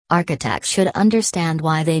Architects should understand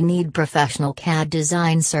why they need professional CAD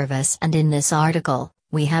design service, and in this article,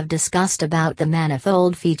 we have discussed about the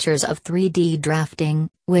manifold features of 3D drafting,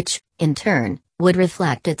 which, in turn, would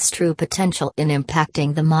reflect its true potential in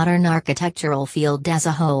impacting the modern architectural field as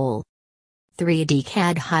a whole. 3D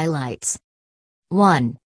CAD highlights.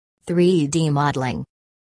 1. 3D modeling.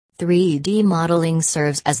 3D modeling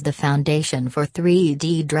serves as the foundation for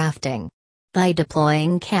 3D drafting. By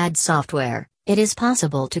deploying CAD software, it is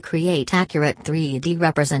possible to create accurate 3D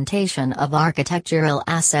representation of architectural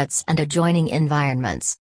assets and adjoining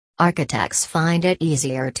environments. Architects find it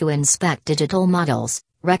easier to inspect digital models,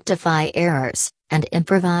 rectify errors, and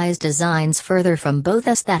improvise designs further from both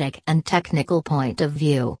aesthetic and technical point of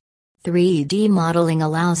view. 3D modeling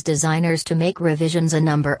allows designers to make revisions a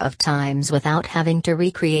number of times without having to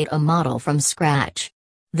recreate a model from scratch.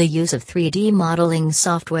 The use of 3D modeling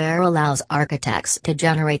software allows architects to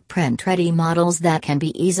generate print-ready models that can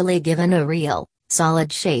be easily given a real,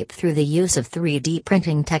 solid shape through the use of 3D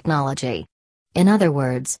printing technology. In other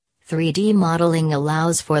words, 3D modeling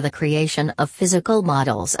allows for the creation of physical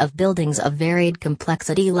models of buildings of varied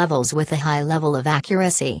complexity levels with a high level of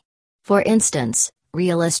accuracy. For instance,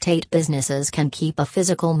 real estate businesses can keep a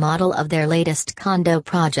physical model of their latest condo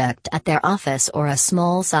project at their office or a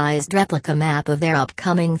small-sized replica map of their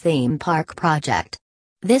upcoming theme park project.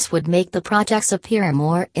 This would make the projects appear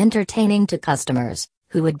more entertaining to customers,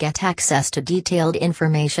 who would get access to detailed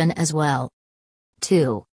information as well.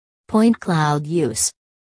 2. Point cloud use.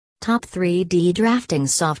 Top 3D drafting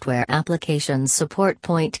software applications support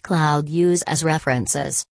point cloud use as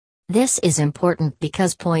references. This is important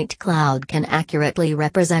because point cloud can accurately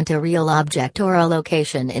represent a real object or a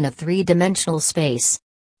location in a three-dimensional space.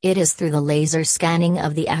 It is through the laser scanning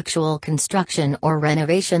of the actual construction or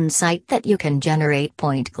renovation site that you can generate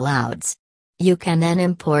point clouds. You can then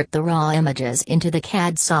import the raw images into the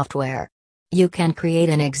CAD software. You can create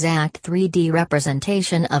an exact 3D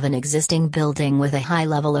representation of an existing building with a high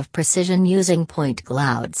level of precision using point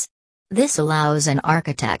clouds. This allows an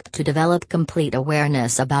architect to develop complete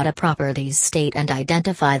awareness about a property's state and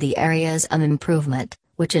identify the areas of improvement,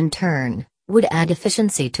 which in turn would add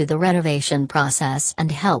efficiency to the renovation process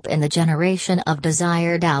and help in the generation of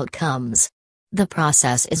desired outcomes. The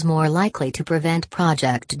process is more likely to prevent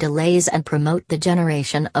project delays and promote the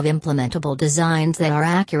generation of implementable designs that are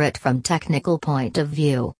accurate from technical point of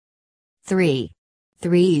view. 3.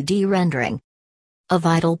 3D rendering. A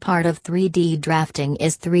vital part of 3D drafting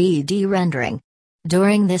is 3D rendering.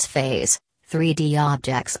 During this phase, 3D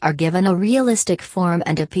objects are given a realistic form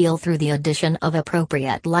and appeal through the addition of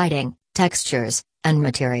appropriate lighting, textures, and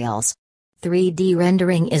materials. 3D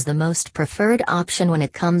rendering is the most preferred option when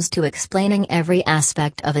it comes to explaining every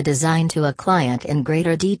aspect of a design to a client in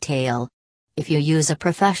greater detail. If you use a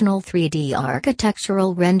professional 3D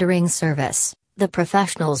architectural rendering service, the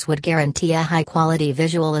professionals would guarantee a high-quality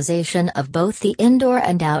visualization of both the indoor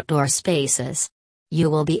and outdoor spaces. You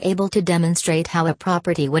will be able to demonstrate how a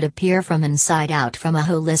property would appear from inside out from a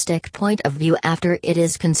holistic point of view after it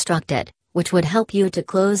is constructed, which would help you to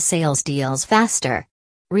close sales deals faster.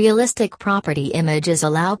 Realistic property images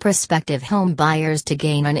allow prospective home buyers to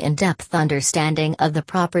gain an in-depth understanding of the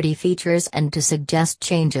property features and to suggest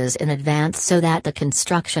changes in advance so that the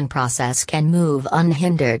construction process can move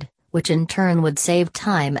unhindered, which in turn would save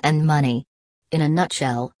time and money. In a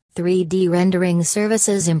nutshell, 3D rendering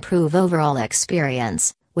services improve overall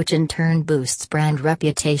experience, which in turn boosts brand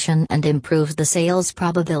reputation and improves the sales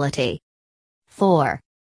probability. 4.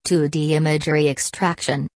 2D imagery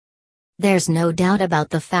extraction. There's no doubt about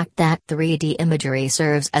the fact that 3D imagery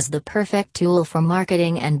serves as the perfect tool for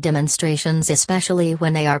marketing and demonstrations, especially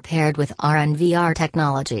when they are paired with AR and VR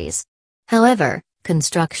technologies. However,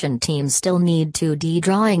 construction teams still need 2D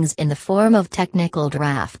drawings in the form of technical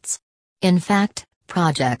drafts. In fact,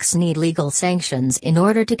 projects need legal sanctions in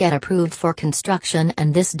order to get approved for construction,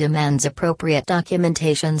 and this demands appropriate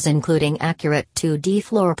documentations including accurate 2D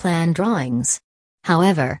floor plan drawings.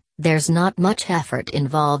 However, there's not much effort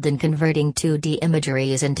involved in converting 2D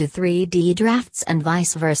imageries into 3D drafts and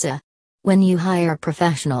vice versa. When you hire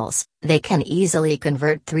professionals, they can easily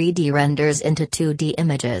convert 3D renders into 2D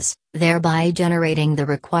images, thereby generating the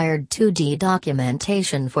required 2D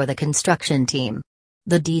documentation for the construction team.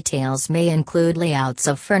 The details may include layouts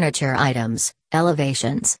of furniture items,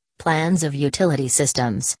 elevations, plans of utility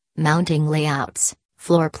systems, mounting layouts,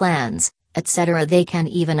 floor plans, etc. They can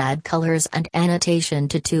even add colors and annotation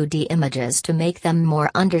to 2D images to make them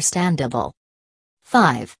more understandable.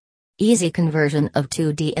 5. Easy conversion of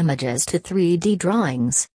 2D images to 3D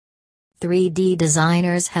drawings. 3D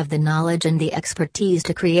designers have the knowledge and the expertise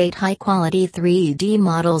to create high-quality 3D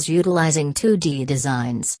models utilizing 2D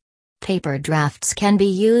designs. Paper drafts can be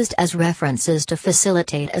used as references to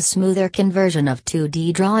facilitate a smoother conversion of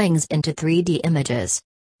 2D drawings into 3D images.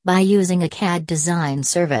 By using a CAD design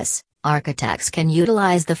service, architects can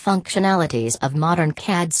utilize the functionalities of modern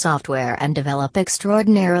CAD software and develop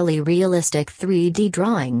extraordinarily realistic 3D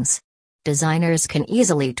drawings. Designers can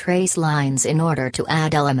easily trace lines in order to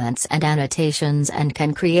add elements and annotations and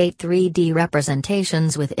can create 3D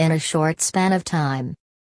representations within a short span of time.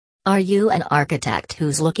 Are you an architect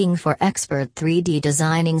who's looking for expert 3D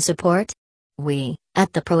designing support? We,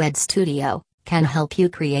 at the ProEd Studio, can help you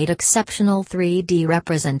create exceptional 3D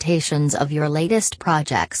representations of your latest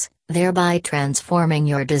projects, thereby transforming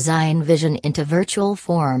your design vision into virtual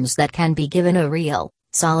forms that can be given a real,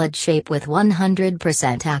 solid shape with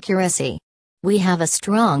 100% accuracy. We have a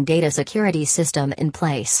strong data security system in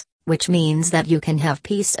place, which means that you can have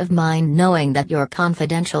peace of mind knowing that your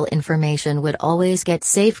confidential information would always get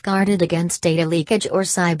safeguarded against data leakage or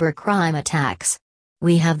cybercrime attacks.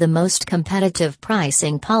 We have the most competitive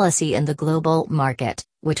pricing policy in the global market,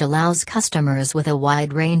 which allows customers with a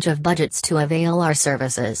wide range of budgets to avail our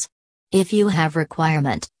services. If you have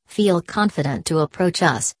requirement, feel confident to approach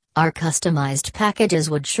us. Our customized packages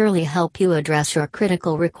would surely help you address your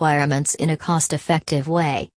critical requirements in a cost-effective way.